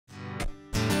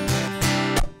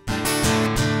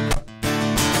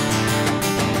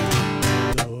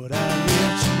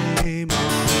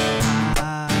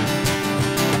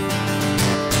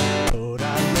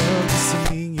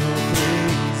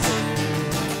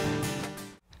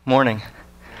Morning.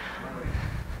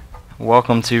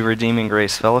 Welcome to Redeeming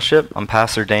Grace Fellowship. I'm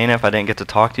Pastor Dana. If I didn't get to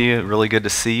talk to you, really good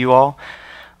to see you all.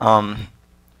 And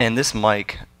this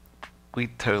mic, we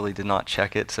totally did not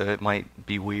check it, so it might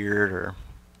be weird or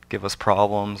give us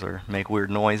problems or make weird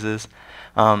noises.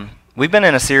 We've been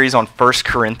in a series on 1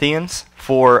 Corinthians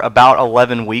for about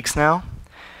 11 weeks now,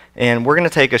 and we're going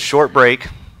to take a short break,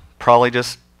 probably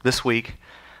just this week.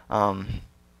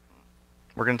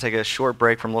 We're going to take a short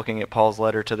break from looking at Paul's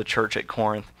letter to the church at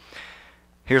Corinth.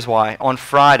 Here's why. On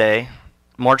Friday,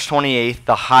 March 28th,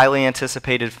 the highly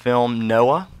anticipated film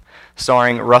Noah,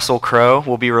 starring Russell Crowe,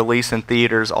 will be released in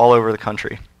theaters all over the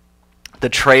country. The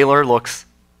trailer looks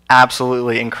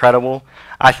absolutely incredible,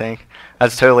 I think.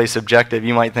 That's totally subjective.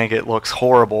 You might think it looks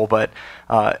horrible, but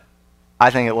I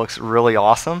think it looks really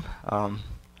awesome.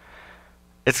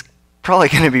 It's probably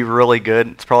going to be really good.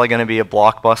 It's probably going to be a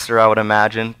blockbuster, I would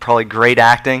imagine. Probably great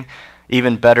acting,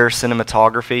 even better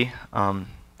cinematography. I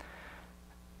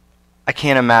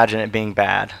can't imagine it being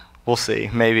bad. We'll see.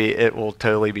 Maybe it will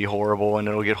totally be horrible and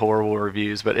it'll get horrible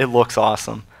reviews, but it looks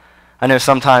awesome. I know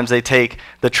sometimes they take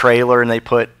the trailer and they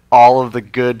put all of the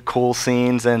good, cool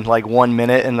scenes in like 1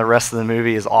 minute and the rest of the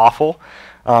movie is awful.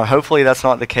 Hopefully that's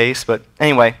not the case, but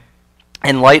anyway,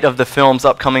 in light of the film's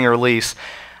upcoming release,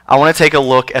 I want to take a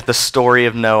look at the story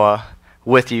of Noah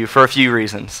with you for a few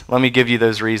reasons. Let me give you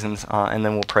those reasons, and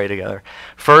then we'll pray together.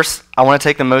 First, I want to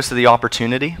take the most of the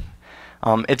opportunity.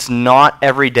 It's not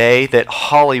every day that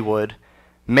Hollywood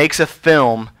makes a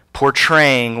film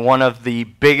portraying one of the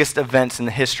biggest events in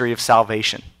the history of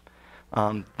salvation.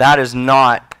 That is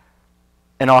not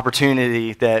an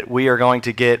opportunity that we are going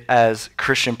to get as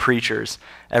Christian preachers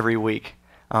every week.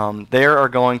 There are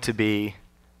going to be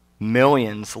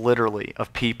millions, literally,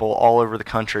 of people all over the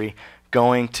country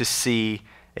going to see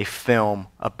a film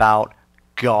about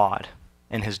God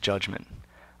and his judgment.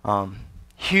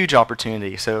 Huge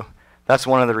opportunity. So that's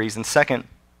one of the reasons. Second,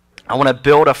 I want to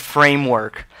build a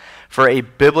framework for a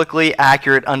biblically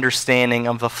accurate understanding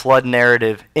of the flood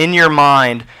narrative in your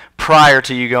mind prior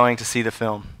to you going to see the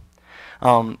film.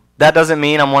 That doesn't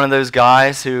mean I'm one of those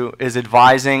guys who is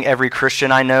advising every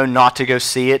Christian I know not to go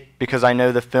see it because I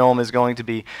know the film is going to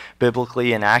be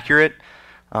biblically inaccurate.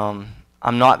 I'm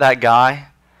not that guy.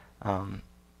 I'm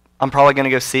probably going to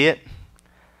go see it.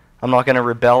 I'm not going to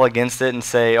rebel against it and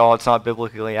say, oh, it's not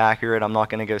biblically accurate. I'm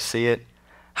not going to go see it.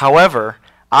 However,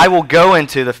 I will go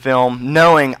into the film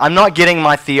knowing I'm not getting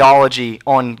my theology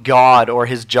on God or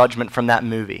his judgment from that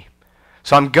movie.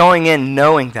 So I'm going in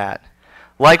knowing that.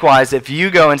 Likewise, if you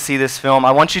go and see this film,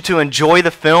 I want you to enjoy the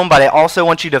film, but I also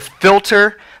want you to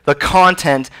filter the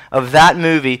content of that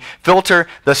movie, filter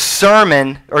the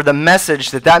sermon or the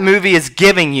message that that movie is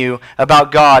giving you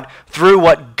about God through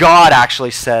what God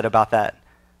actually said about that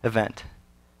event.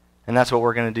 And that's what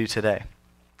we're going to do today.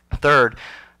 Third,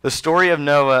 the story of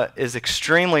Noah is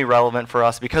extremely relevant for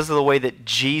us because of the way that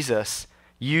Jesus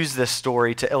used this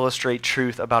story to illustrate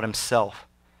truth about himself,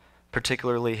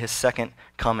 particularly his second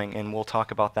coming, and we'll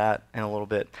talk about that in a little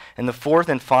bit. And the fourth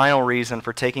and final reason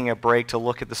for taking a break to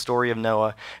look at the story of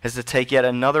Noah is to take yet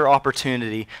another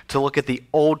opportunity to look at the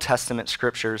Old Testament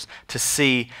scriptures to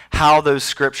see how those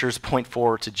scriptures point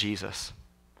forward to Jesus.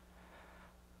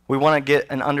 We want to get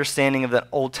an understanding of the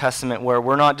Old Testament where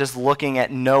we're not just looking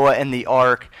at Noah and the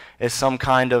ark as some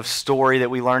kind of story that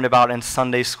we learned about in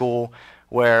Sunday school,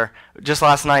 where just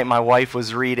last night my wife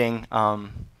was reading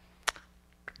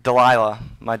Delilah,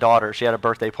 my daughter. She had a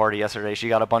birthday party yesterday. She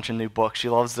got a bunch of new books. She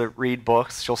loves to read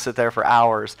books. She'll sit there for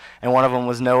hours. And one of them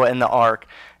was Noah and the Ark.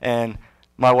 And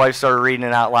my wife started reading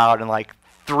it out loud, and like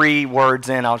 3 words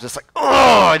in, I was just like,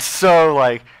 oh, it's so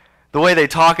like, the way they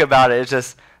talk about it, it's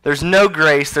just, there's no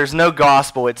grace, there's no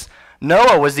gospel. It's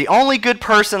Noah was the only good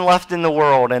person left in the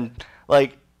world, and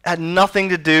like had nothing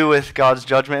to do with God's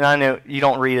judgment. And I know you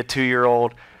don't read a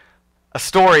 2-year-old a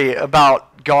story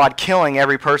about God killing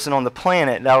every person on the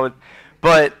planet.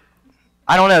 But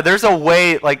I don't know. There's a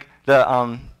way, like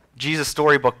the Jesus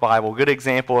Storybook Bible, good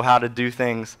example of how to do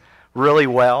things really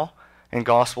well and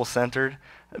gospel-centered.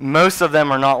 Most of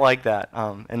them are not like that,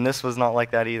 and this was not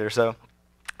like that either. So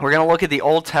we're going to look at the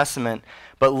Old Testament,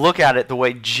 but look at it the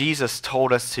way Jesus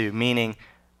told us to, meaning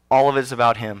all of it's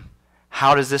about him.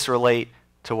 How does this relate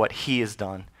to what he has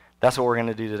done? That's what we're going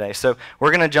to do today. So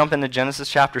we're going to jump into Genesis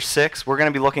chapter 6. We're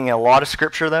going to be looking at a lot of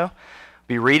scripture, though.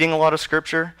 Be reading a lot of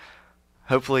scripture.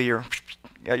 Hopefully you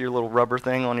got your little rubber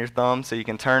thing on your thumb so you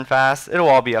can turn fast. It'll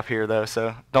all be up here, though,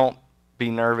 so don't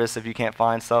be nervous if you can't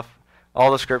find stuff.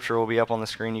 All the scripture will be up on the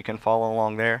screen. You can follow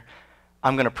along there.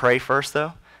 I'm going to pray first,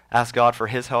 though. Ask God for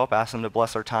his help. Ask him to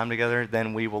bless our time together.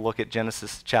 Then we will look at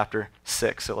Genesis chapter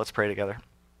 6. So let's pray together.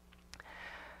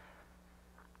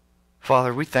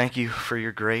 Father, we thank you for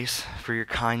your grace, for your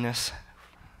kindness.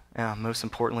 Most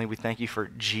importantly, we thank you for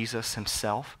Jesus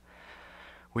himself.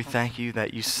 We thank you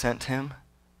that you sent him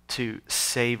to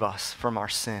save us from our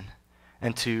sin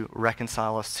and to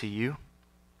reconcile us to you.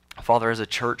 Father, as a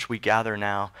church, we gather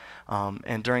now,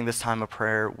 and during this time of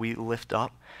prayer, we lift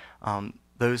up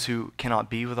those who cannot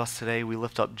be with us today. We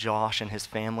lift up Josh and his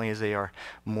family as they are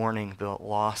mourning the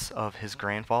loss of his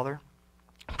grandfather.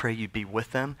 I pray you'd be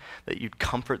with them, that you'd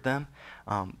comfort them,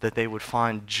 that they would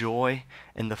find joy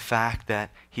in the fact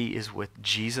that he is with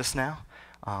Jesus now.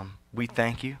 We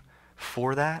thank you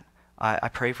for that. I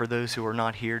pray for those who are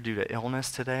not here due to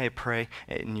illness today. I pray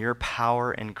in your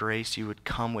power and grace you would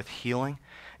come with healing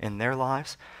in their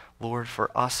lives. Lord,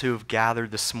 for us who have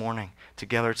gathered this morning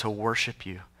together to worship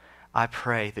you, I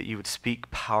pray that you would speak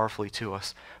powerfully to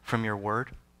us from your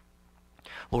word.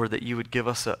 Lord, that you would give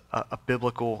us a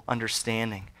biblical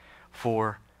understanding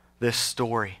for this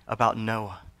story about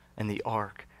Noah and the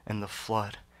ark and the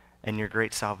flood and your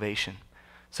great salvation,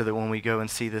 so that when we go and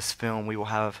see this film, we will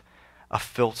have a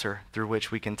filter through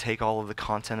which we can take all of the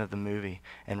content of the movie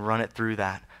and run it through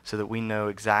that so that we know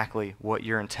exactly what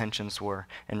your intentions were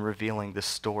in revealing this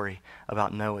story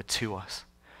about Noah to us.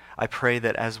 I pray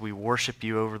that as we worship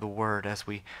you over the word, as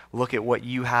we look at what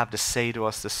you have to say to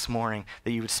us this morning,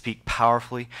 that you would speak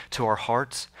powerfully to our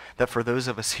hearts, that for those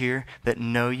of us here that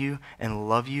know you and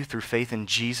love you through faith in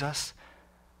Jesus,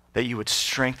 that you would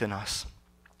strengthen us,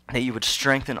 that you would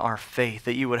strengthen our faith,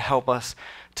 that you would help us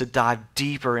to dive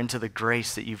deeper into the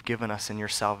grace that you've given us in your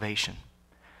salvation,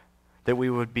 that we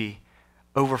would be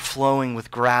overflowing with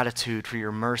gratitude for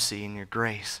your mercy and your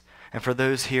grace. And for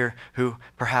those here who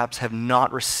perhaps have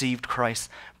not received Christ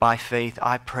by faith,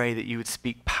 I pray that you would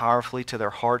speak powerfully to their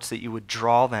hearts, that you would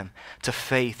draw them to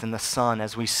faith in the Son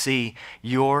as we see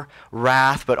your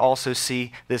wrath, but also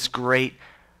see this great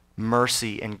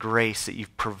mercy and grace that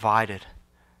you've provided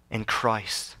in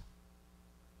Christ.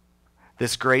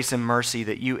 This grace and mercy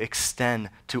that you extend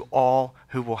to all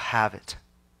who will have it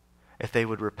if they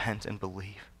would repent and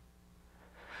believe.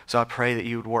 So I pray that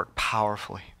you would work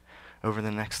powerfully over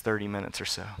the next 30 minutes or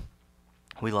so.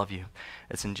 We love you.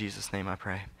 It's in Jesus' name I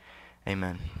pray.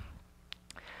 Amen.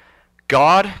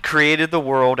 God created the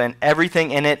world and everything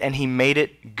in it, and he made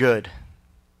it good.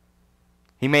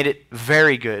 He made it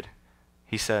very good,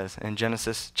 he says in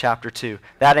Genesis chapter 2.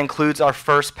 That includes our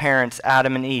first parents,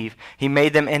 Adam and Eve. He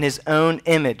made them in his own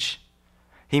image.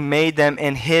 He made them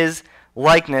in his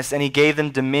likeness, and he gave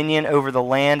them dominion over the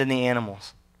land and the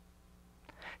animals.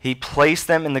 He placed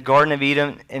them in the Garden of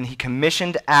Eden, and he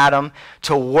commissioned Adam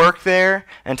to work there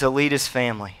and to lead his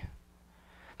family.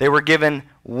 They were given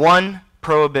one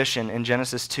prohibition in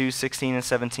Genesis 2:16 and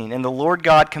 17. And the Lord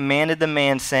God commanded the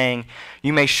man, saying,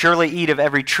 "You may surely eat of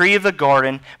every tree of the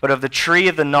garden, but of the tree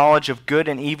of the knowledge of good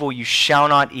and evil you shall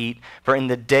not eat, for in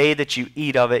the day that you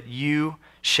eat of it you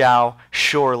shall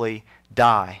surely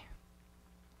die."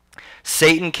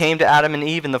 Satan came to Adam and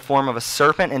Eve in the form of a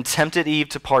serpent and tempted Eve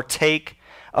to partake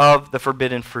of the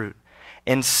forbidden fruit.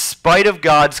 In spite of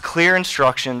God's clear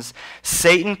instructions,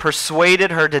 Satan persuaded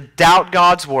her to doubt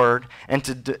God's word and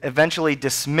to eventually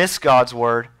dismiss God's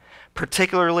word,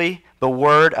 particularly the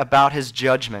word about his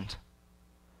judgment.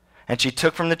 And she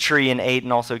took from the tree and ate,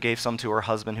 and also gave some to her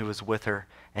husband who was with her,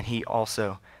 and he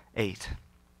also ate.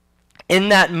 In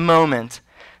that moment,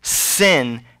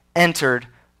 sin entered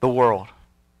the world.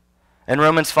 In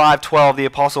Romans 5:12, the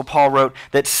Apostle Paul wrote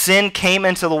that sin came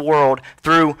into the world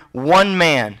through one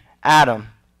man,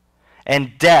 Adam,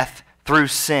 and death through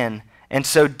sin. And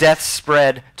so death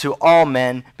spread to all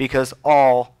men because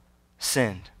all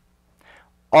sinned.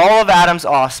 All of Adam's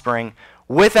offspring,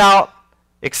 without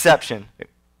exception,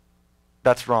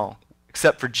 that's wrong,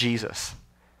 except for Jesus.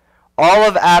 All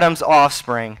of Adam's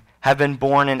offspring have been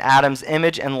born in Adam's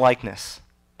image and likeness.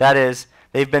 That is,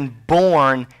 they've been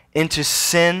born into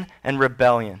sin and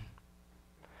rebellion.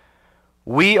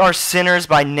 We are sinners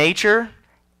by nature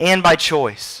and by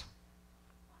choice.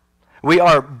 We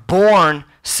are born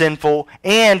sinful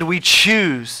and we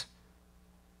choose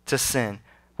to sin.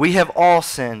 We have all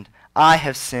sinned. I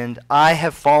have sinned. I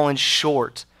have fallen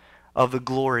short of the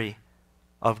glory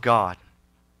of God.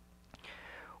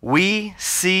 We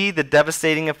see the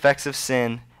devastating effects of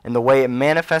sin and the way it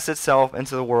manifests itself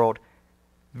into the world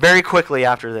very quickly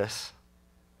after this.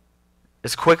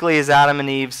 As quickly as Adam and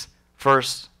Eve's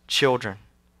first children.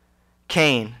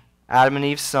 Cain, Adam and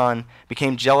Eve's son,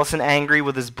 became jealous and angry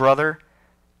with his brother,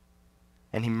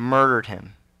 and he murdered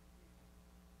him.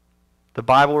 The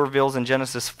Bible reveals in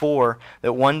Genesis 4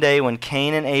 that one day when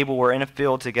Cain and Abel were in a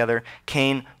field together,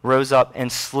 Cain rose up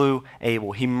and slew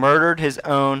Abel. He murdered his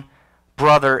own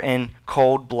brother in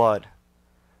cold blood.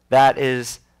 That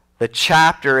is the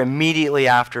chapter immediately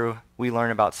after we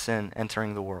learn about sin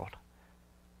entering the world.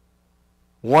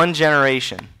 One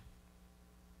generation.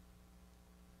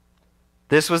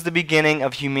 This was the beginning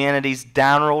of humanity's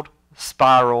downward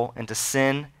spiral into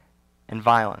sin and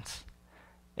violence.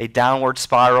 A downward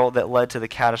spiral that led to the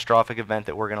catastrophic event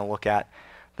that we're going to look at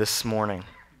this morning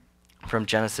from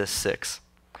Genesis 6.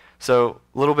 So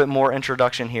a little bit more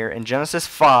introduction here. In Genesis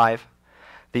 5,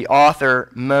 the author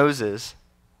Moses,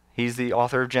 he's the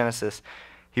author of Genesis,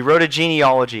 he wrote a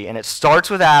genealogy, and it starts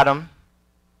with Adam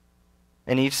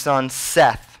and Eve's son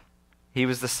Seth. He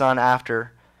was the son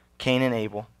after Cain and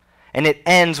Abel. And it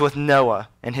ends with Noah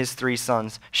and his 3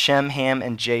 sons, Shem, Ham,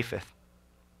 and Japheth.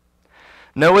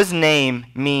 Noah's name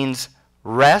means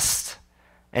rest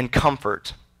and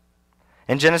comfort.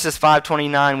 In Genesis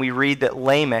 5:29, we read that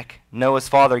Lamech, Noah's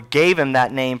father, gave him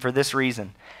that name for this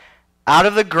reason. Out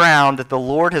of the ground that the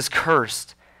Lord has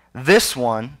cursed, this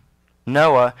one,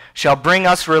 Noah, shall bring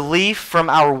us relief from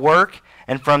our work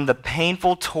and from the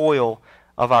painful toil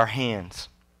of our hands.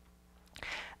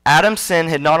 Adam's sin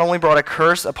had not only brought a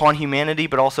curse upon humanity,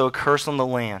 but also a curse on the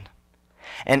land.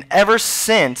 And ever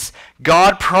since,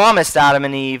 God promised Adam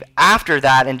and Eve after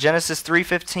that in Genesis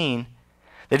 3:15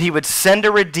 that he would send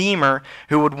a redeemer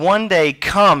who would one day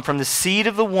come from the seed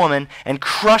of the woman and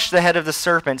crush the head of the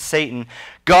serpent, Satan.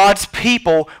 God's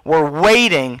people were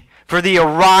waiting for the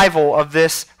arrival of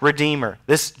this redeemer,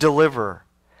 this deliverer.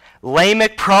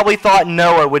 Lamech probably thought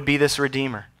Noah would be this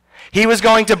redeemer. He was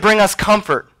going to bring us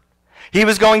comfort. He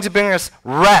was going to bring us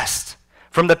rest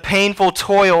from the painful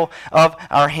toil of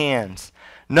our hands.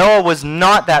 Noah was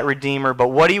not that redeemer, but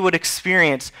what he would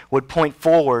experience would point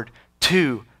forward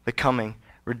to the coming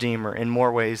redeemer in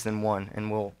more ways than one,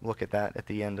 and we'll look at that at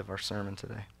the end of our sermon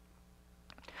today.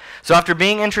 So after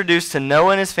being introduced to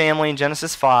Noah and his family in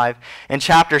Genesis 5, in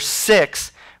chapter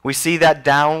 6, we see that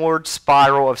downward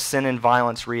spiral of sin and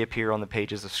violence reappear on the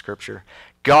pages of Scripture.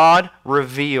 God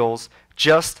reveals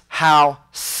just how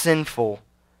sinful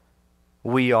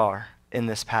we are in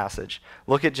this passage.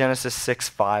 Look at Genesis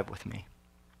 6:5 with me.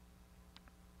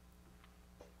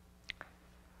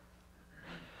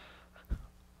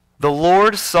 The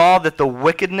Lord saw that the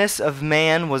wickedness of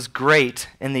man was great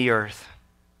in the earth,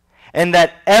 and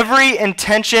that every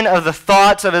intention of the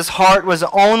thoughts of his heart was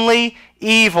only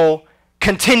evil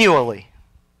continually.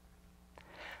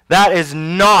 That is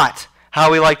not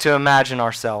how we like to imagine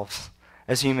ourselves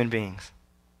as human beings.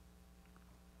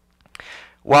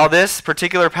 While this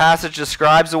particular passage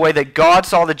describes the way that God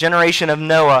saw the generation of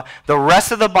Noah, the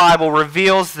rest of the Bible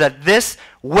reveals that this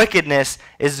wickedness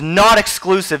is not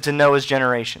exclusive to Noah's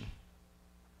generation.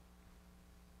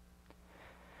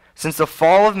 Since the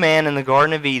fall of man in the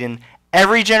Garden of Eden,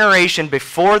 every generation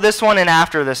before this one and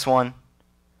after this one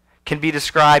can be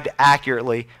described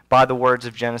accurately by the words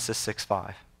of Genesis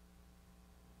 6:5.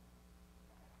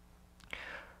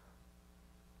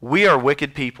 We are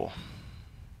wicked people.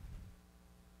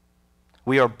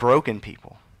 We are broken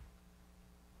people.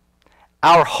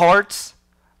 Our hearts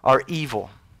are evil.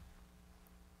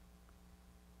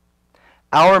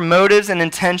 Our motives and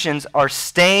intentions are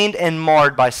stained and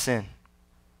marred by sin.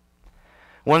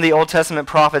 One of the Old Testament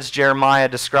prophets, Jeremiah,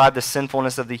 described the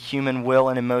sinfulness of the human will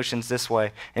and emotions this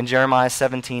way in Jeremiah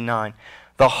 17:9.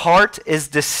 The heart is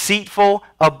deceitful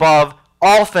above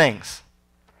all things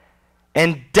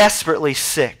and desperately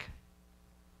sick.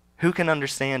 Who can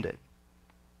understand it?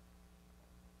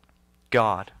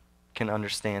 God can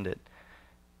understand it.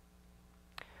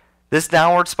 This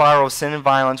downward spiral of sin and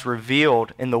violence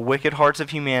revealed in the wicked hearts of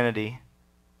humanity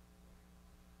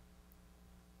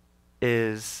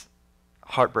is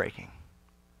heartbreaking.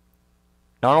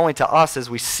 Not only to us as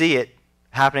we see it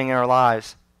happening in our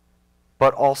lives,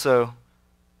 but also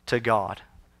to God.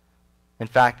 In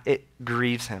fact, it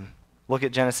grieves him. Look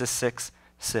at Genesis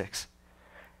 6:6.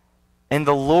 And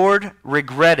the Lord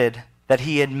regretted that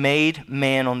he had made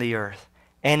man on the earth,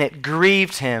 and it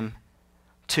grieved him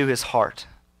to his heart.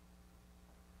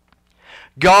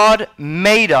 God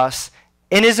made us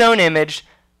in his own image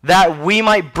that we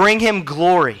might bring him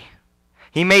glory.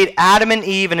 He made Adam and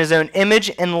Eve in his own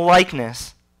image and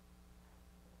likeness,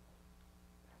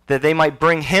 that they might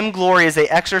bring him glory as they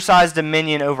exercised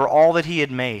dominion over all that he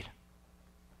had made.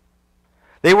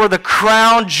 They were the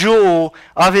crown jewel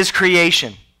of his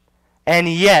creation, and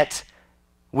yet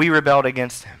we rebelled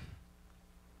against him.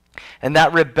 And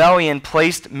that rebellion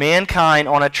placed mankind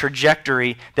on a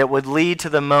trajectory that would lead to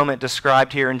the moment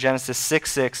described here in Genesis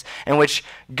 6:6, in which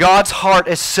God's heart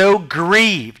is so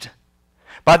grieved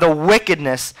by the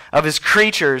wickedness of his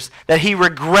creatures that he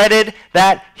regretted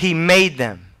that he made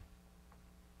them.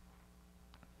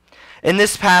 In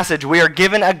this passage, we are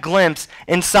given a glimpse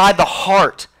inside the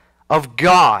heart of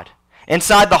God,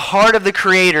 inside the heart of the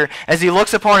Creator, as he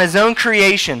looks upon his own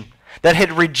creation that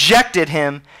had rejected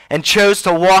him and chose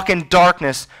to walk in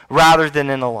darkness rather than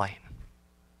in the light.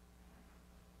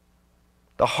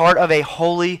 The heart of a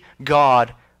holy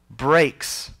God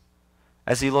breaks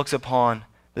as he looks upon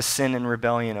the sin and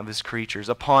rebellion of his creatures,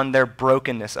 upon their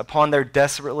brokenness, upon their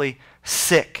desperately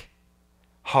sick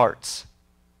hearts.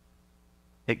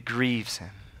 It grieves him.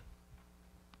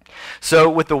 So,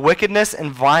 with the wickedness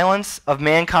and violence of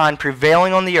mankind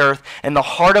prevailing on the earth and the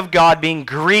heart of God being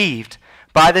grieved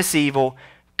by this evil,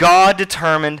 God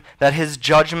determined that his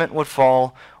judgment would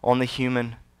fall on the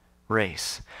human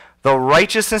race. The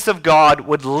righteousness of God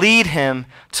would lead him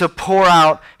to pour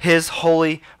out his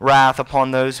holy wrath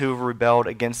upon those who have rebelled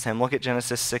against him. Look at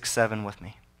Genesis 6:7 with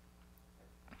me.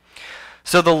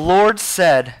 So the Lord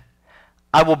said,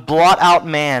 I will blot out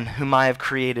man whom I have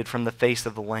created from the face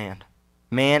of the land,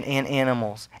 man and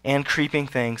animals, and creeping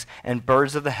things, and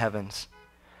birds of the heavens,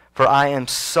 for I am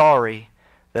sorry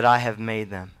that I have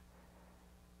made them.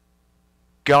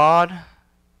 God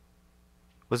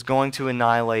was going to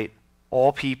annihilate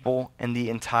all people and the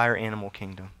entire animal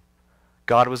kingdom.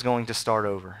 God was going to start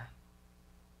over.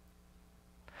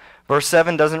 Verse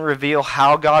 7 doesn't reveal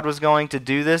how God was going to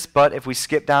do this, but if we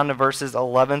skip down to verses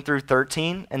 11 through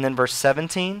 13 and then verse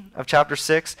 17 of chapter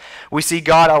 6, we see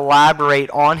God elaborate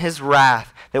on his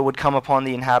wrath that would come upon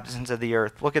the inhabitants of the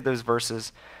earth. Look at those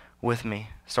verses with me,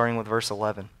 starting with verse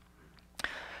 11.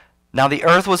 Now the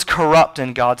earth was corrupt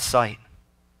in God's sight,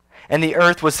 and the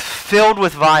earth was filled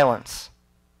with violence.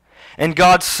 And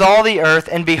God saw the earth,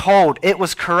 and behold, it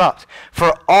was corrupt,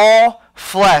 for all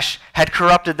flesh had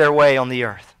corrupted their way on the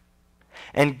earth.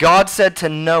 And God said to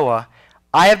Noah,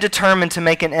 I have determined to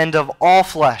make an end of all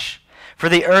flesh, for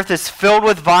the earth is filled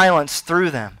with violence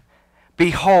through them.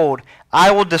 Behold,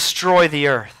 I will destroy the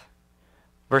earth.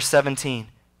 Verse 17.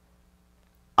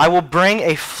 I will bring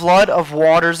a flood of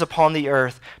waters upon the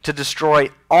earth to destroy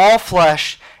all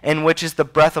flesh, in which is the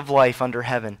breath of life under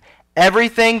heaven.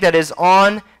 Everything that is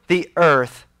on the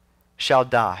earth shall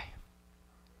die.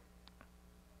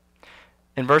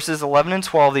 In verses 11 and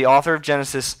 12, the author of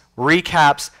Genesis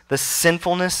recaps the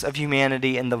sinfulness of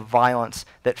humanity and the violence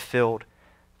that filled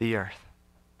the earth.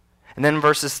 And then in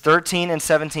verses 13 and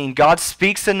 17, God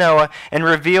speaks to Noah and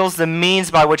reveals the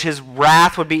means by which his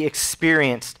wrath would be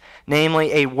experienced,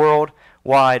 namely a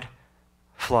worldwide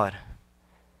flood.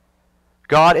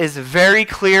 God is very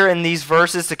clear in these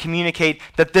verses to communicate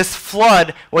that this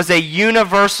flood was a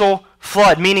universal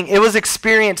flood, meaning it was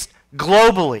experienced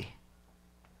globally.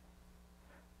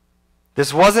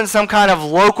 This wasn't some kind of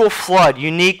local flood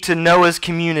unique to Noah's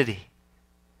community.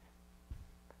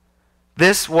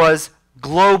 This was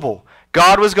global.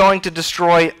 God was going to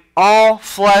destroy all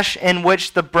flesh in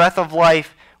which the breath of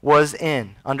life was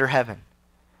in, under heaven.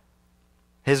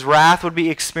 His wrath would be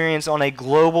experienced on a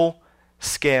global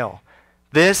scale.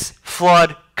 This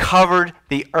flood covered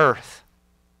the earth.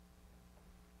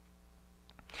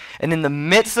 And in the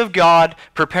midst of God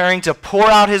preparing to pour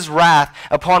out his wrath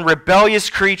upon rebellious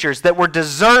creatures that were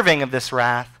deserving of this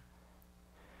wrath,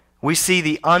 we see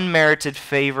the unmerited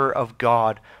favor of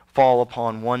God fall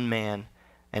upon one man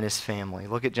and his family.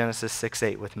 Look at Genesis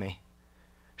 6:8 with me.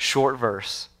 Short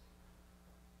verse.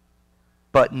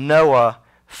 But Noah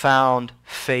found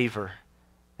favor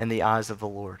in the eyes of the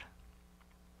Lord.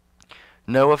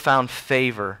 Noah found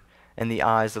favor in the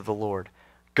eyes of the Lord.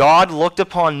 God looked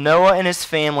upon Noah and his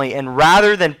family, and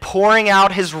rather than pouring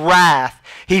out his wrath,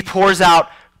 he pours out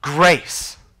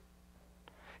grace.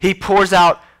 He pours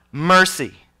out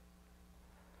mercy.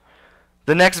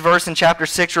 The next verse in chapter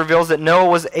 6 reveals that Noah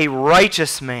was a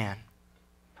righteous man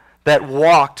that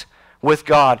walked with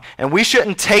God. And we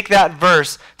shouldn't take that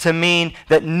verse to mean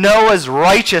that Noah's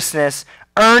righteousness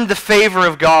earned the favor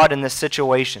of God in this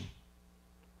situation.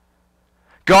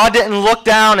 God didn't look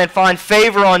down and find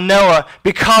favor on Noah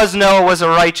because Noah was a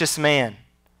righteous man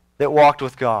that walked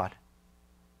with God.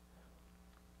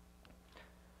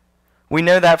 We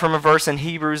know that from a verse in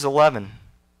Hebrews 11.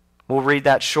 We'll read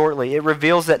that shortly. It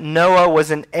reveals that Noah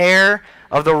was an heir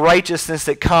of the righteousness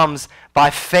that comes by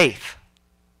faith.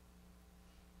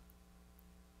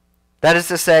 That is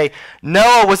to say,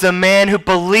 Noah was a man who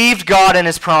believed God and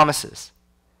his promises.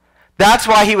 That's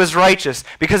why he was righteous,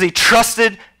 because he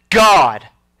trusted God.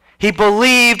 He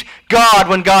believed God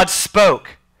when God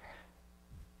spoke.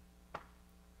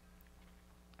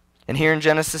 And here in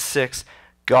Genesis 6,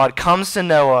 God comes to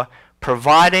Noah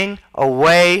providing a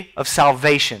way of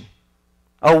salvation,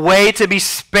 a way to be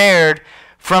spared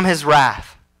from his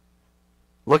wrath.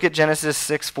 Look at Genesis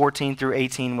 6:14 through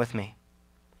 18 with me.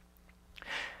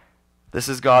 This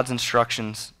is God's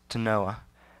instructions to Noah.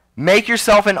 Make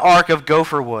yourself an ark of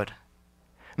gopher wood.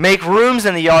 Make rooms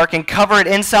in the ark and cover it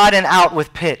inside and out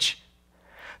with pitch.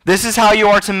 This is how you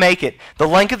are to make it. The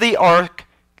length of the ark,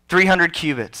 300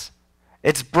 cubits.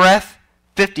 Its breadth,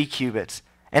 50 cubits.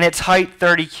 And its height,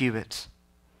 30 cubits.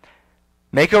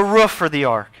 Make a roof for the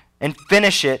ark and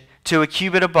finish it to a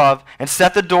cubit above and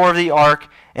set the door of the ark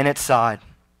in its side.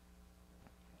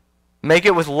 Make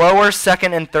it with lower,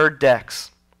 second, and third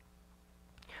decks.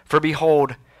 For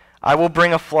behold, I will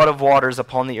bring a flood of waters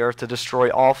upon the earth to destroy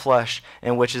all flesh,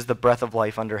 in which is the breath of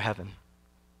life under heaven.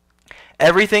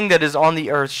 Everything that is on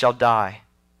the earth shall die.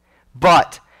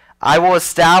 But I will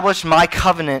establish my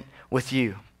covenant with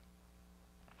you.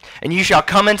 And you shall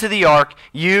come into the ark,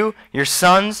 you, your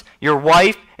sons, your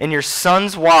wife, and your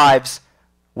sons' wives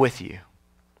with you.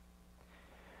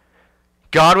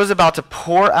 God was about to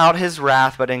pour out his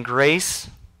wrath, but in grace,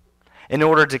 in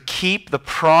order to keep the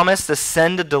promise to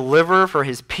send a deliverer for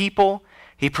his people,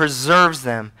 he preserves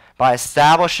them by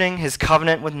establishing his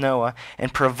covenant with Noah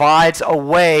and provides a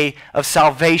way of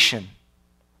salvation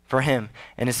for him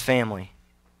and his family.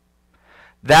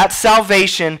 That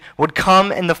salvation would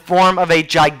come in the form of a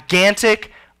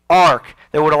gigantic ark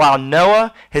that would allow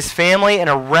Noah, his family, and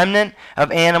a remnant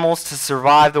of animals to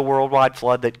survive the worldwide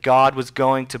flood that God was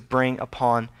going to bring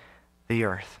upon the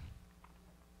earth.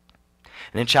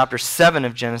 And in chapter 7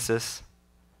 of Genesis,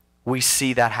 we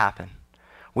see that happen.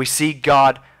 We see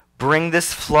God bring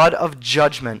this flood of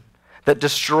judgment that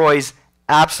destroys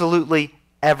absolutely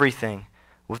everything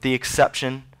with the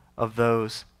exception of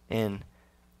those in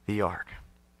the ark.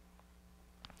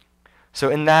 So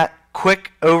in that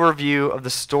quick overview of the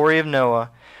story of Noah,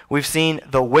 we've seen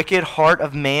the wicked heart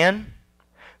of man,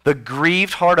 the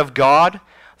grieved heart of God,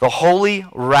 the holy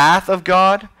wrath of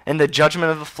God, and the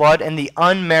judgment of the flood, and the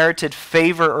unmerited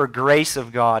favor or grace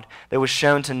of God that was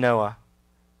shown to Noah,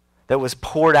 that was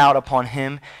poured out upon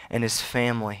him and his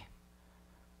family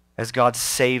as God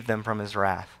saved them from his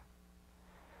wrath.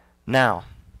 Now,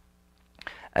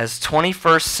 as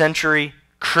 21st century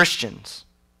Christians,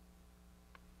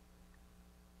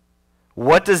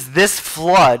 what does this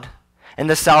flood and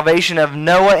the salvation of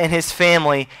Noah and his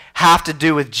family have to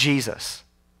do with Jesus?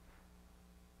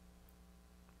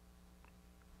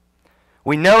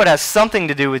 We know it has something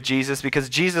to do with Jesus because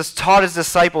Jesus taught his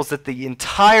disciples that the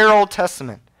entire Old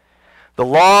Testament, the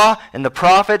law and the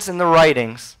prophets and the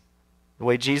writings, the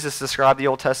way Jesus described the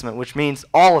Old Testament, which means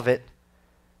all of it,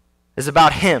 is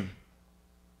about him.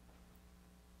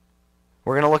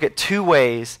 We're going to look at two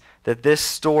ways that this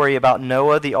story about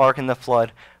Noah, the ark, and the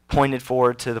flood pointed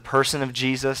forward to the person of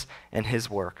Jesus and his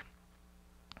work.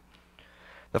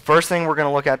 The first thing we're going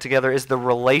to look at together is the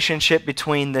relationship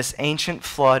between this ancient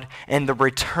flood and the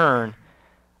return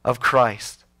of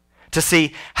Christ. To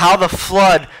see how the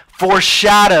flood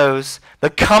foreshadows the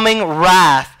coming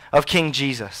wrath of King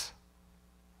Jesus.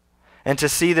 And to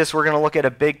see this, we're going to look at a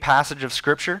big passage of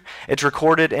Scripture. It's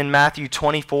recorded in Matthew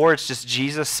 24. It's just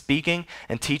Jesus speaking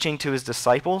and teaching to his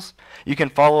disciples. You can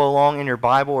follow along in your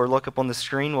Bible or look up on the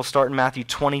screen. We'll start in Matthew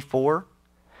 24.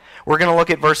 We're going to look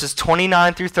at verses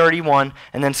 29 through 31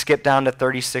 and then skip down to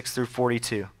 36 through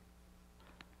 42.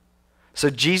 So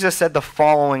Jesus said the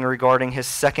following regarding his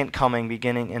second coming,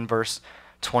 beginning in verse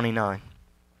 29.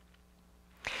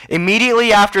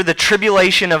 Immediately after the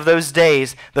tribulation of those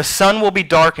days, the sun will be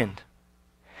darkened,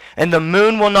 and the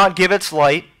moon will not give its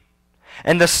light,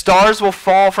 and the stars will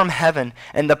fall from heaven,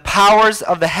 and the powers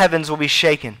of the heavens will be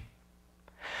shaken.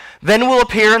 Then will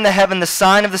appear in the heaven the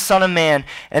sign of the Son of Man,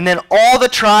 and then all the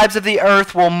tribes of the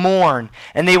earth will mourn,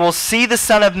 and they will see the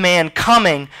Son of Man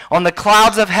coming on the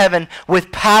clouds of heaven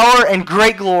with power and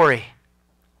great glory.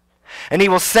 And he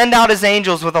will send out his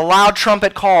angels with a loud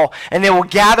trumpet call, and they will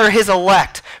gather his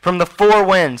elect from the four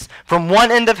winds, from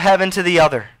one end of heaven to the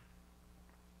other.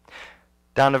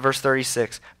 Down to verse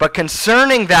 36. But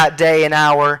concerning that day and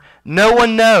hour, no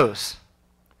one knows,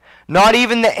 not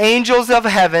even the angels of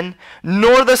heaven,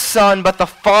 nor the Son, but the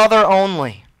Father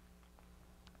only.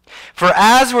 For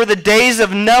as were the days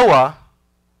of Noah,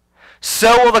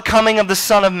 so will the coming of the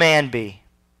Son of Man be.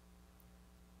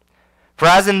 For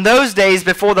as in those days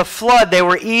before the flood they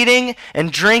were eating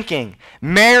and drinking,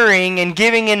 marrying and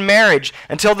giving in marriage,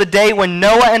 until the day when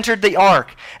Noah entered the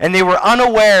ark, and they were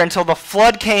unaware until the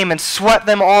flood came and swept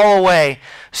them all away,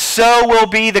 so will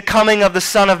be the coming of the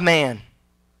Son of Man.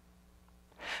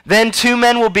 Then 2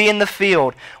 men will be in the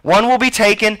field, one will be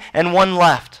taken and one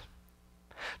left.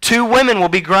 2 women will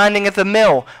be grinding at the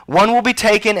mill, one will be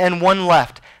taken and one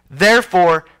left.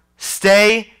 Therefore,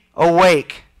 stay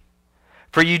awake,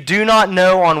 for you do not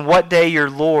know on what day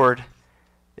your Lord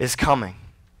is coming.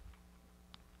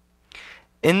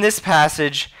 In this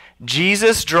passage,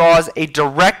 Jesus draws a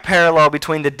direct parallel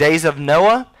between the days of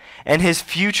Noah and his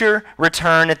future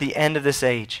return at the end of this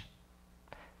age.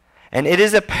 And it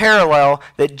is a parallel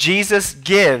that Jesus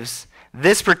gives,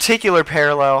 this particular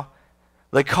parallel,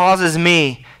 that causes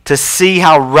me to see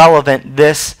how relevant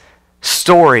this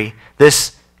story,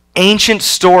 this ancient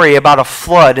story about a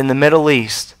flood in the Middle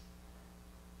East,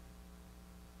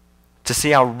 to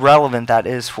see how relevant that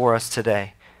is for us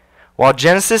today. While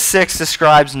Genesis 6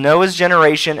 describes Noah's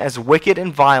generation as wicked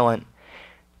and violent,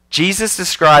 Jesus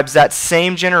describes that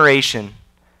same generation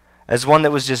as one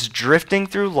that was just drifting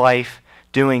through life,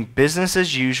 doing business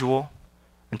as usual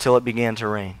until it began to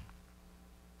rain.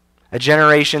 A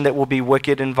generation that will be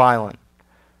wicked and violent.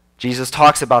 Jesus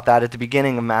talks about that at the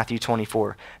beginning of Matthew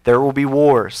 24. There will be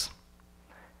wars.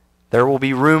 There will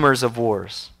be rumors of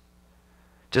wars.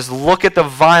 Just look at the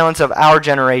violence of our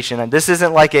generation. And this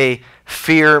isn't like a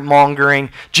fear-mongering,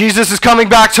 Jesus is coming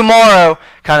back tomorrow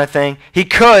kind of thing. He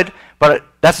could, but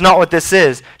that's not what this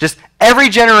is. Just every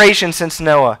generation since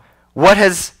Noah, what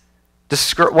has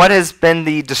been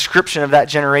the description of that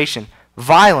generation?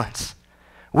 Violence.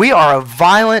 We are a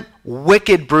violent,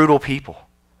 wicked, brutal people.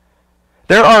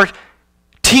 There are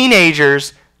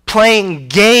teenagers playing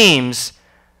games,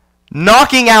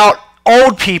 knocking out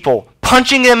old people,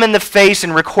 punching them in the face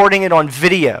and recording it on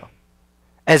video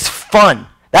as fun.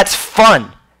 That's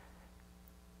fun.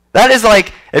 That is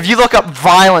like, if you look up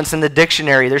violence in the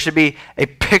dictionary, there should be a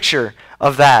picture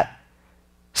of that.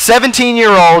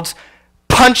 17-year-olds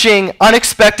punching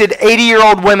unexpected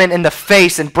 80-year-old women in the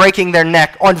face and breaking their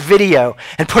neck on video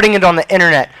and putting it on the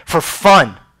internet for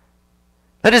fun.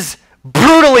 That is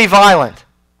brutally violent.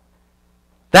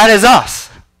 That is us.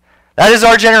 That is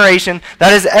our generation.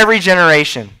 That is every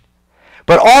generation.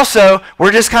 But also,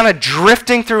 we're just kind of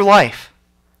drifting through life.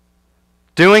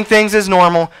 Doing things as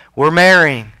normal. We're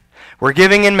marrying. We're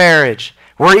giving in marriage.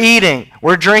 We're eating.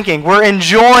 We're drinking. We're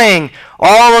enjoying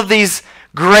all of these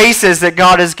graces that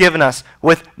God has given us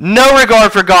with no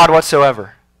regard for God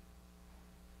whatsoever.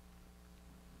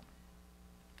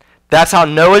 That's how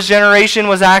Noah's generation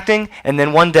was acting, and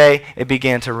then one day it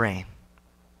began to rain.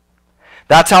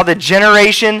 That's how the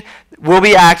generation will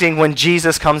be acting when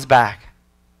Jesus comes back.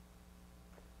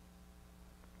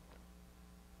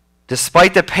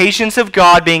 Despite the patience of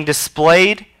God being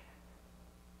displayed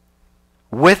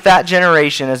with that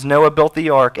generation as Noah built the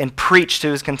ark and preached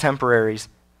to his contemporaries,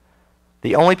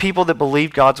 the only people that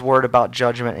believed God's word about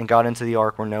judgment and got into the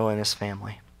ark were Noah and his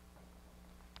family.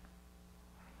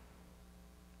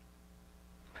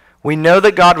 We know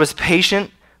that God was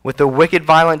patient with the wicked,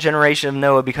 violent generation of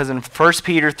Noah because in 1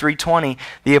 Peter 3:20,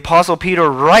 the Apostle Peter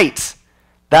writes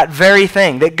that very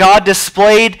thing, that God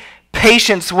displayed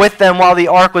patience with them while the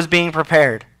ark was being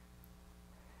prepared.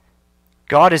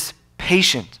 God is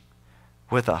patient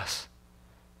with us.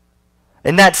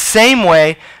 In that same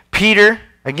way, Peter,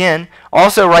 again,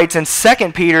 also writes in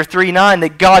 2 Peter 3:9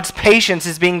 that God's patience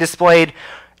is being displayed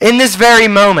in this very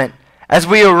moment as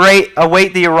we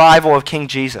await the arrival of King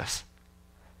Jesus.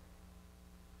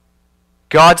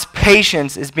 God's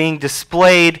patience is being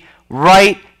displayed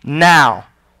right now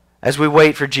as we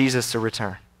wait for Jesus to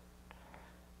return.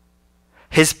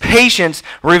 His patience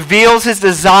reveals his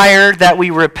desire that we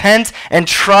repent and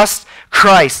trust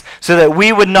Christ so that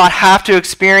we would not have to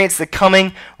experience the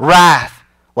coming wrath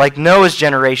like Noah's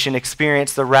generation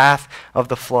experienced the wrath of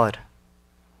the flood.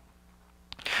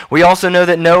 We also know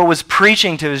that Noah was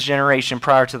preaching to his generation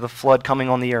prior to the flood coming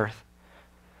on the earth.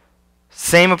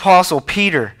 Same apostle,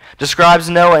 Peter, describes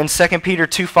Noah in 2 Peter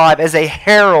 2:5 as a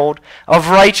herald of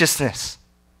righteousness.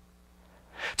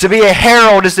 To be a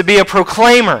herald is to be a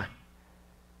proclaimer,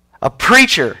 a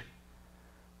preacher.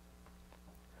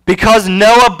 Because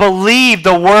Noah believed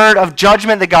the word of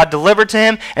judgment that God delivered to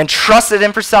him and trusted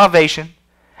him for salvation,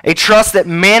 a trust that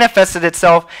manifested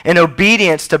itself in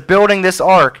obedience to building this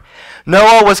ark,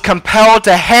 Noah was compelled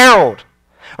to herald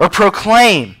or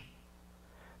proclaim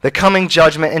the coming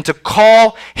judgment and to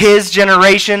call his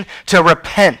generation to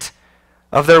repent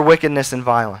of their wickedness and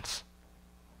violence.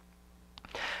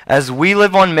 As we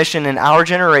live on mission in our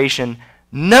generation,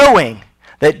 knowing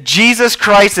that Jesus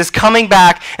Christ is coming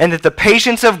back and that the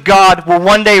patience of God will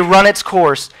one day run its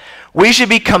course, we should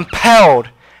be compelled,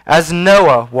 as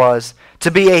Noah was, to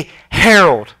be a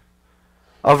herald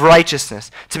of righteousness,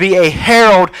 to be a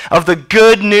herald of the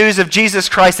good news of Jesus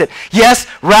Christ that, yes,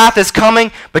 wrath is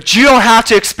coming, but you don't have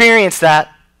to experience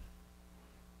that.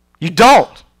 You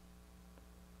don't.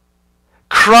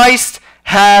 Christ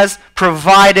has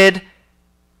provided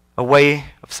a way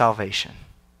of salvation.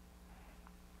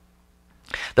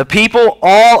 The people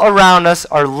all around us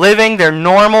are living their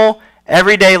normal,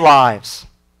 everyday lives.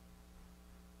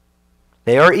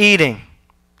 They are eating.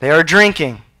 They are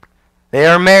drinking. They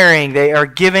are marrying. They are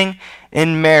giving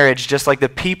in marriage, just like the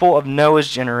people of Noah's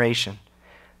generation.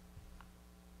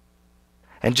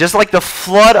 And just like the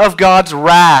flood of God's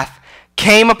wrath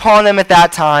came upon them at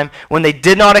that time when they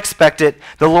did not expect it,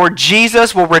 the Lord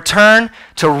Jesus will return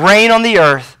to reign on the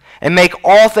earth and make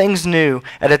all things new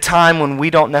at a time when we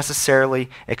don't necessarily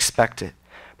expect it.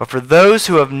 But for those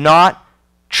who have not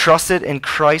trusted in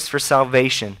Christ for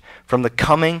salvation from the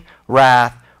coming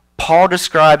wrath, Paul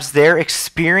describes their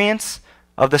experience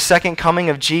of the second coming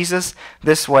of Jesus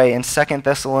this way in 2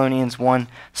 Thessalonians 1,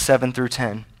 7 through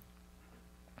 10.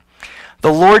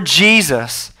 The Lord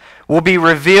Jesus will be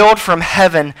revealed from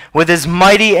heaven with his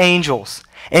mighty angels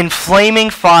in flaming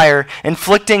fire,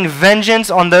 inflicting vengeance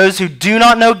on those who do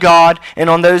not know God and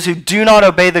on those who do not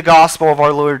obey the gospel of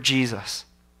our Lord Jesus.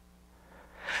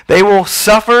 They will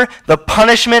suffer the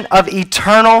punishment of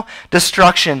eternal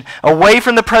destruction away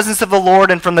from the presence of the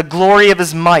Lord and from the glory of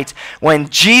his might when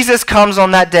Jesus comes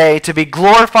on that day to be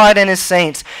glorified in his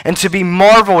saints and to be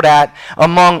marveled at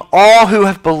among all who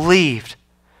have believed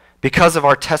because of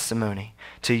our testimony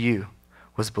to you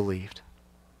was believed.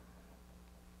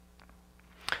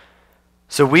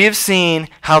 So we have seen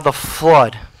how the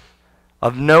flood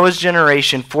of Noah's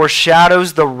generation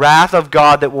foreshadows the wrath of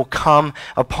God that will come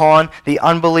upon the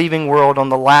unbelieving world on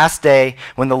the last day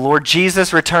when the Lord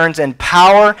Jesus returns in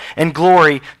power and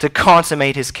glory to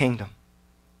consummate his kingdom.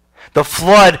 The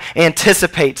flood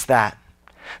anticipates that.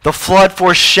 The flood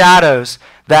foreshadows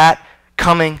that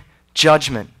coming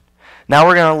judgment. Now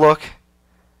we're going to look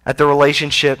at the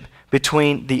relationship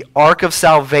between the ark of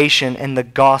salvation and the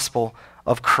gospel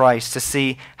of Christ to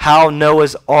see how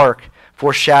Noah's ark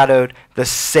foreshadowed the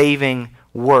saving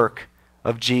work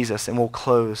of Jesus. And we'll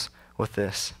close with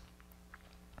this.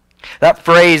 That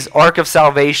phrase, ark of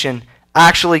salvation,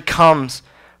 actually comes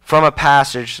from a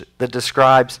passage that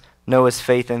describes Noah's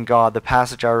faith in God, the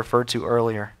passage I referred to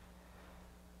earlier.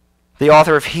 The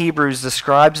author of Hebrews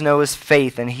describes Noah's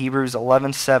faith in Hebrews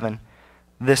 11:7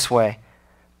 this way.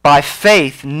 By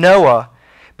faith, Noah,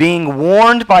 being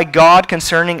warned by God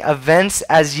concerning events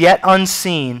as yet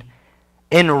unseen,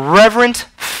 in reverent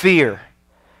fear,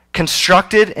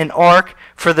 constructed an ark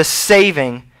for the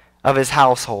saving of his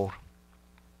household.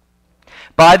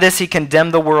 By this he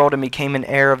condemned the world and became an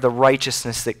heir of the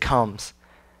righteousness that comes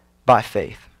by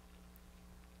faith.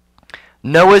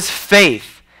 Noah's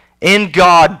faith in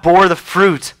God bore the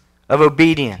fruit of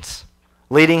obedience,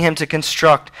 leading him to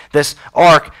construct this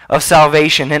ark of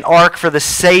salvation, an ark for the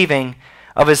saving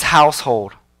of his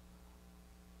household.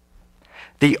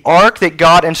 The ark that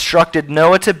God instructed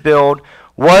Noah to build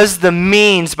was the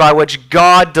means by which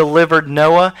God delivered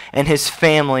Noah and his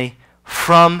family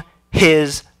from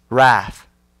his wrath,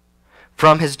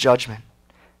 from his judgment.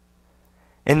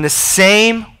 In the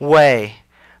same way,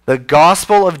 the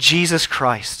gospel of Jesus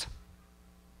Christ,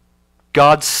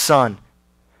 God's Son,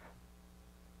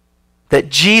 that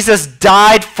Jesus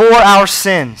died for our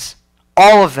sins,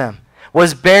 all of them,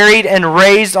 was buried and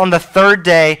raised on the third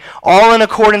day, all in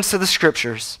accordance to the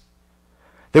Scriptures,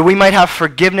 that we might have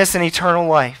forgiveness and eternal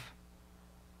life.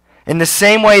 In the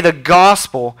same way, the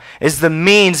gospel is the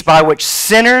means by which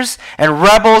sinners and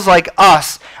rebels like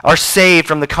us are saved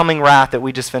from the coming wrath that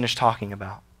we just finished talking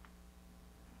about.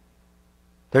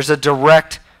 There's a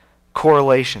direct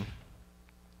correlation.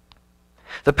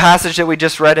 The passage that we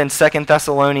just read in 2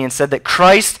 Thessalonians said that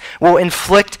Christ will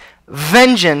inflict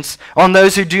vengeance on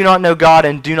those who do not know God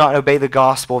and do not obey the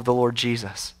gospel of the Lord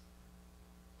Jesus.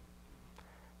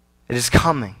 It is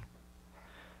coming.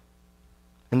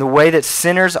 And the way that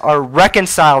sinners are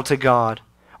reconciled to God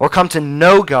or come to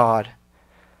know God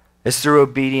is through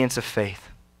obedience of faith.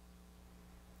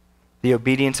 The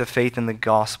obedience of faith in the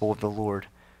gospel of the Lord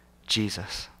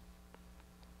Jesus.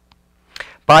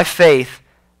 By faith,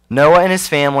 Noah and his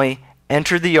family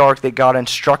entered the ark that God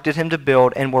instructed him to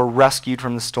build and were rescued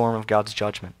from the storm of God's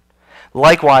judgment.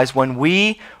 Likewise, when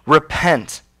we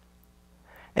repent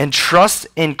and trust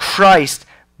in Christ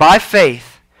by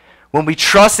faith, when we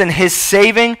trust in his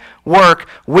saving work,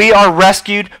 we are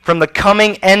rescued from the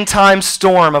coming end-time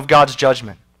storm of God's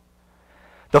judgment.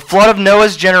 The flood of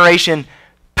Noah's generation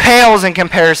pales in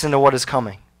comparison to what is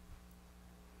coming.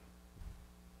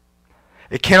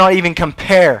 It cannot even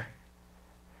compare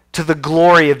to the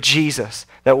glory of Jesus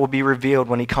that will be revealed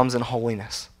when he comes in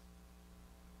holiness.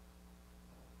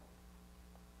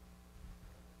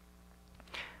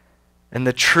 And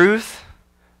the truth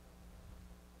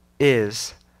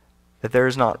is that there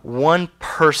is not one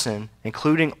person,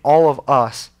 including all of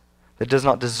us, that does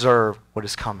not deserve what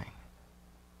is coming.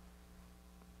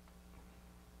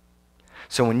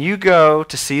 So when you go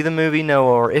to see the movie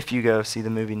Noah, or if you go see the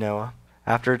movie Noah,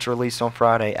 after it's released on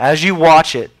Friday, as you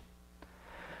watch it,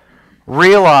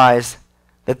 realize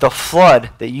that the flood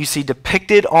that you see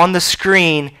depicted on the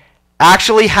screen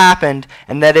actually happened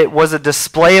and that it was a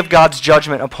display of God's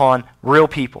judgment upon real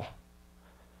people.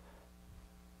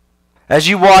 As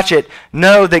you watch it,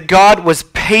 know that God was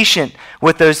patient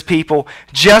with those people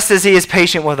just as he is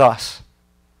patient with us.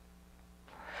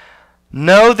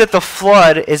 Know that the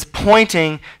flood is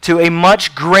pointing to a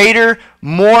much greater,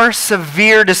 more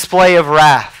severe display of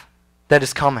wrath that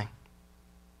is coming,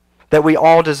 that we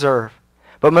all deserve.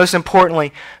 But most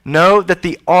importantly, know that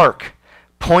the ark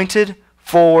pointed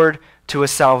forward to a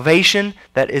salvation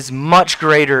that is much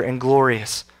greater and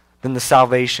glorious than the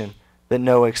salvation that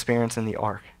Noah experienced in the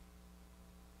ark.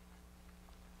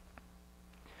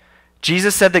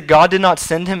 Jesus said that God did not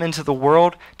send him into the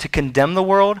world to condemn the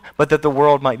world, but that the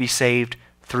world might be saved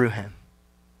through him.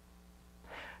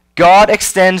 God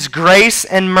extends grace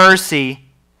and mercy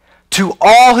to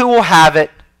all who will have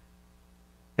it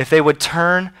if they would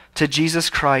turn to Jesus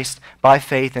Christ by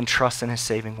faith and trust in his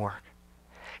saving work.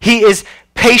 He is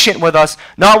patient with us,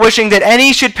 not wishing that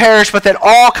any should perish, but that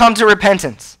all come to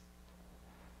repentance.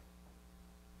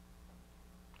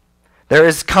 There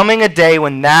is coming a day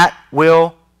when that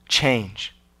will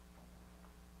change.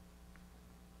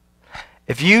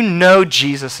 If you know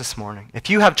Jesus this morning, if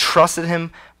you have trusted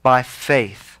him by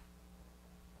faith,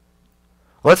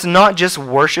 let's not just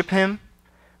worship him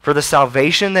for the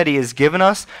salvation that he has given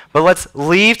us, but let's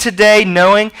leave today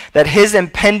knowing that his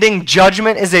impending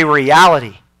judgment is a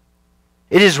reality.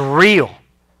 It is real.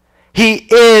 He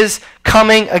is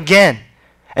coming again.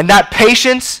 And that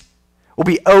patience will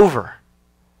be over.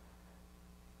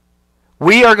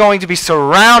 We are going to be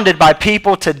surrounded by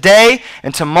people today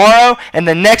and tomorrow and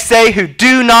the next day who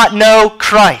do not know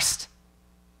Christ.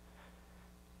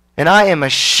 And I am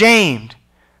ashamed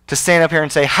to stand up here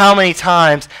and say how many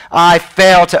times I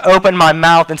fail to open my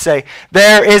mouth and say,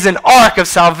 there is an ark of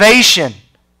salvation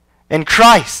in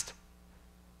Christ.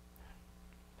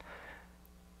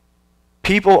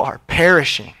 People are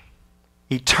perishing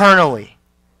eternally.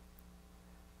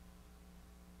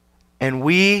 And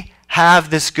we have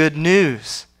this good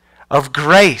news of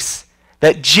grace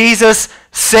that Jesus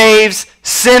saves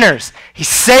sinners. He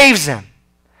saves them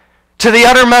to the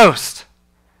uttermost,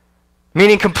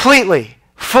 meaning completely,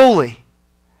 fully.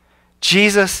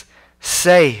 Jesus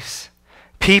saves.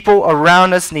 People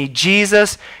around us need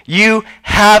Jesus. You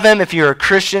have him. If you're a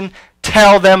Christian,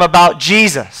 tell them about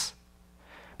Jesus,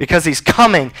 because he's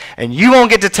coming, and you won't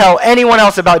get to tell anyone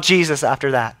else about Jesus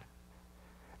after that.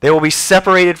 They will be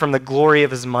separated from the glory of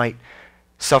his might,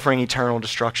 suffering eternal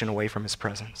destruction away from his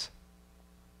presence.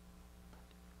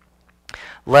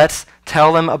 Let's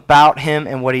tell them about him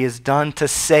and what he has done to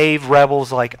save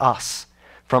rebels like us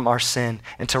from our sin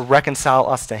and to reconcile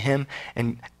us to him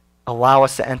and allow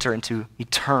us to enter into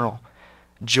eternal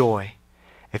joy.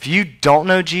 If you don't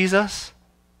know Jesus,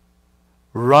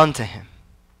 run to him.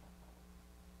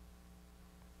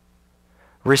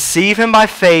 Receive him by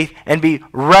faith and be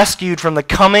rescued from the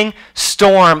coming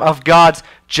storm of God's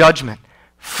judgment.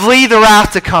 Flee the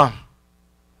wrath to come,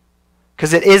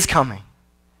 because it is coming.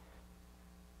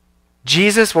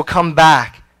 Jesus will come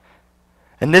back,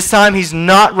 and this time he's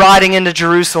not riding into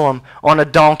Jerusalem on a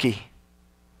donkey.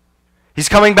 He's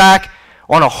coming back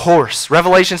on a horse.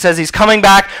 Revelation says he's coming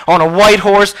back on a white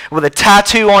horse with a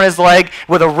tattoo on his leg,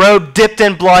 with a robe dipped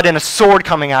in blood and a sword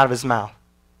coming out of his mouth.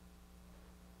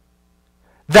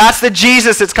 That's the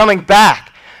Jesus that's coming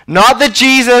back, not the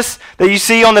Jesus that you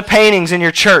see on the paintings in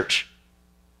your church.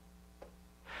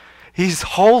 He's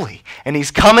holy, and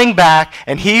he's coming back,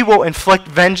 and he will inflict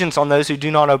vengeance on those who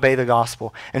do not obey the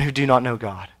gospel and who do not know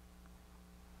God.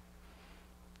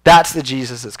 That's the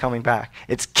Jesus that's coming back.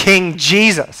 It's King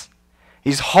Jesus.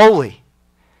 He's holy.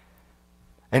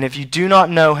 And if you do not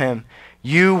know him,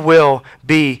 you will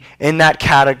be in that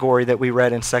category that we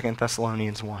read in 2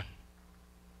 Thessalonians 1.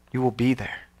 You will be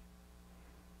there.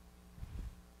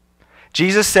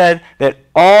 Jesus said that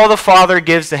all the Father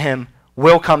gives to him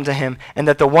will come to him, and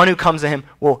that the one who comes to him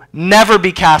will never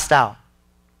be cast out.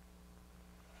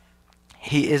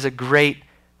 He is a great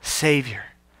Savior.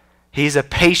 He's a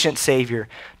patient Savior.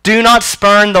 Do not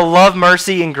spurn the love,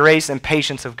 mercy, and grace and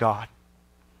patience of God.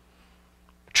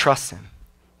 Trust him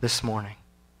this morning.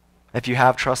 If you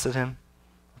have trusted him,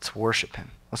 let's worship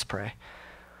him. Let's pray.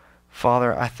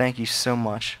 Father, I thank you so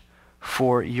much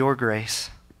for your grace.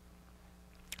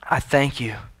 I thank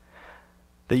you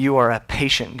that you are a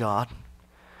patient God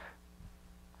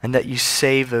and that you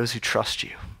save those who trust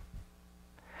you,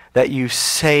 that you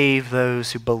save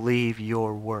those who believe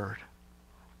your word.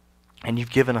 And you've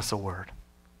given us a word.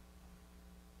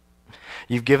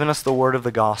 You've given us the word of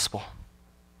the gospel.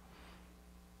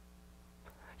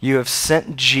 You have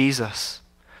sent Jesus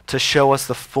to show us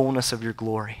the fullness of your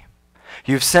glory.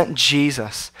 You have sent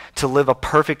Jesus to live a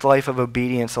perfect life of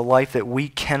obedience, a life that we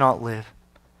cannot live.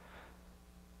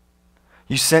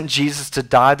 You sent Jesus to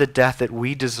die the death that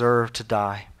we deserve to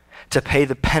die, to pay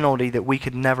the penalty that we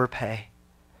could never pay.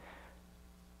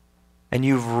 And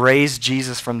you've raised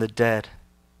Jesus from the dead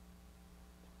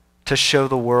to show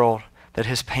the world that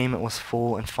his payment was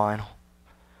full and final,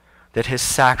 that his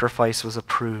sacrifice was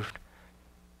approved.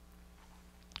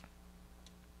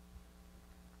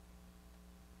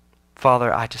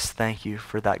 Father, I just thank you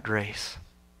for that grace.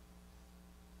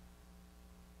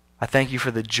 I thank you for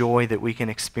the joy that we can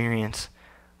experience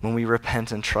when we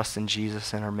repent and trust in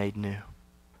Jesus and are made new.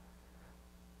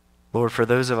 Lord, for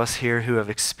those of us here who have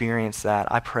experienced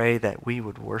that, I pray that we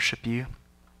would worship you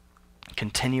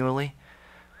continually,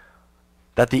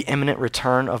 that the imminent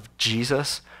return of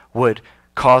Jesus would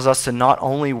cause us to not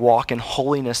only walk in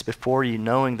holiness before you,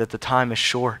 knowing that the time is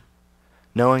short,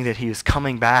 knowing that he is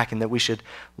coming back and that we should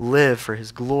live for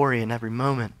his glory in every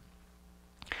moment,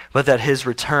 but that his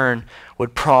return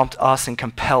would prompt us and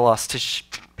compel us to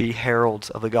be heralds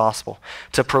of the gospel,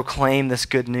 to proclaim this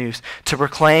good news, to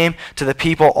proclaim to the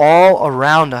people all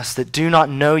around us that do not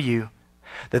know you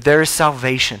that there is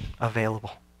salvation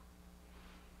available.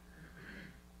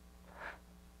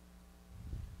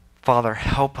 Father,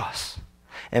 help us.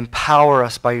 Empower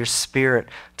us by your Spirit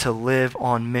to live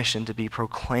on mission, to be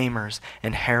proclaimers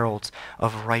and heralds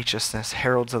of righteousness,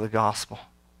 heralds of the gospel.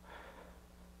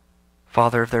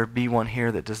 Father, if there be one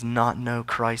here that does not know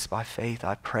Christ by faith,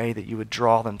 I pray that you would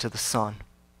draw them to the Son,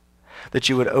 that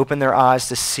you would open their eyes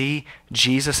to see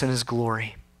Jesus in his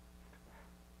glory,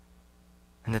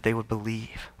 and that they would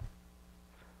believe.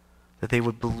 That they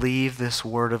would believe this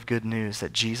word of good news,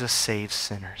 that Jesus saves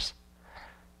sinners,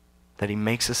 that he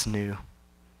makes us new,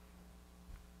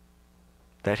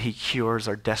 that he cures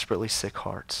our desperately sick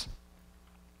hearts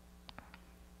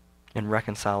and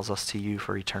reconciles us to you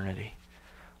for eternity.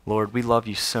 Lord, we love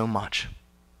you so much.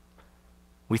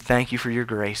 We thank you for your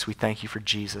grace. We thank you for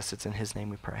Jesus. It's in his name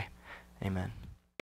we pray. Amen.